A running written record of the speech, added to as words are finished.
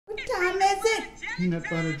peanut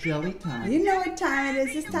butter jelly time. You know what time it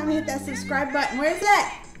is. It's time to hit that subscribe button. Where's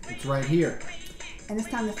that? It's right here. And it's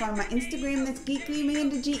time to follow my Instagram. That's Geekly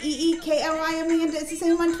Amanda, GeeKli Amanda. It's the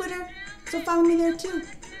same on Twitter. So follow me there too.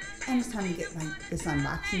 And it's time to get like this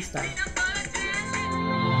unboxing started.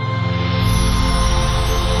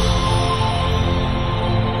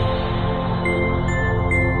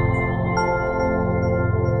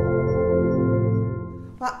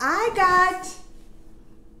 Well, I got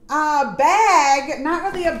a bag, not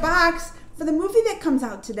really a box, for the movie that comes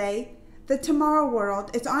out today, The Tomorrow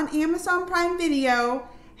World. It's on Amazon Prime Video,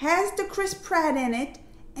 has the Chris Pratt in it,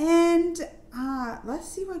 and let's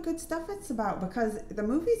see what good stuff it's about, because the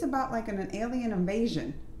movie's about like an alien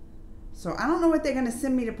invasion. So I don't know what they're going to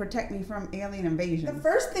send me to protect me from alien invasion. The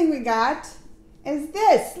first thing we got is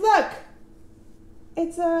this. Look.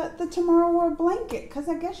 It's the Tomorrow World blanket, because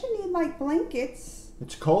I guess you need like blankets.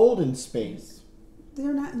 It's cold in space.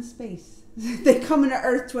 They're not in space. They come into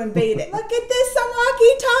Earth to invade it. Look at this, some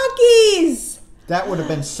walkie-talkies. That would have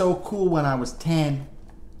been so cool when I was 10.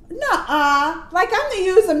 Nuh-uh. Like, I'm to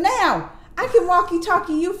use them now. I can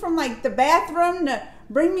walkie-talkie you from like the bathroom to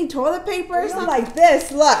bring me toilet paper or something like this.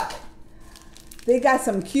 Look. They got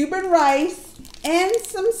some Cuban rice and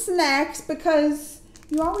some snacks, because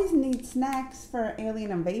you always need snacks for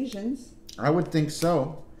alien invasions. I would think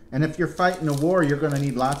so. And if you're fighting a war, you're going to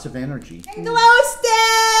need lots of energy. And glow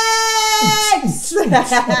sticks!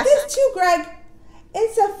 This too, Greg.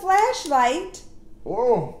 It's a flashlight.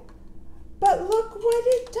 Oh. But look what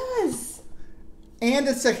it does. And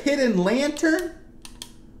it's a hidden lantern?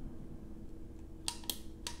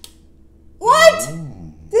 What?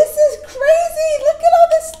 Oh. This is crazy. Look at all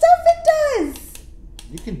the stuff it does.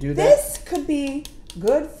 You can do that. This could be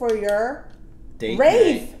good for your date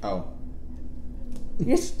rave. Night. Oh.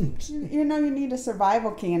 You know you need a survival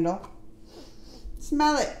candle.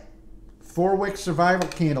 Smell it. 4-wick survival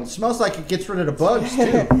candle. Smells like it gets rid of the bugs too.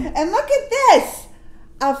 And look at this.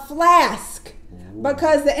 A flask. Ooh.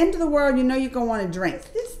 Because the end of the world, you know you're going to want to drink. What's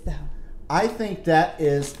this though? I think that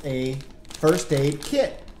is a first aid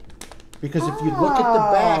kit. Because if you look at the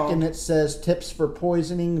back and it says tips for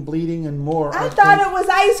poisoning, bleeding, and more. I thought it was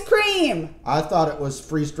ice cream. I thought it was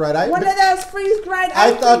freeze-dried ice cream. One of those freeze-dried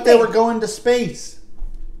ice cream. I thought they were going to space.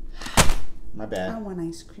 My bad. I want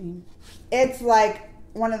ice cream. It's like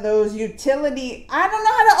one of those utility. I don't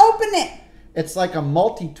know how to open it. It's like a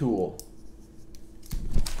multi-tool.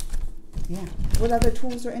 Yeah. What other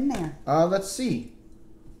tools are in there? Let's see.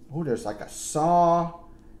 Oh, there's like a saw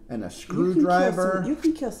and a screwdriver. You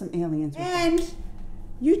can kill some aliens with that. And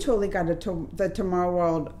you totally got the Tomorrow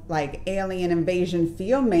World like alien invasion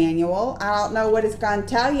field manual. I don't know what it's gonna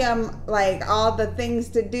tell you. Like all the things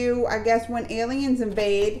to do, I guess, when aliens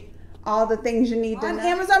invade. All the things you need to know. On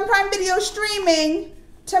Amazon Prime Video streaming,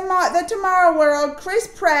 The Tomorrow World, Chris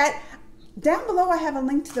Pratt. Down below I have a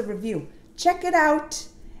link to the review. Check it out.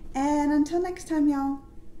 And until next time, y'all.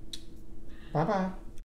 Bye-bye.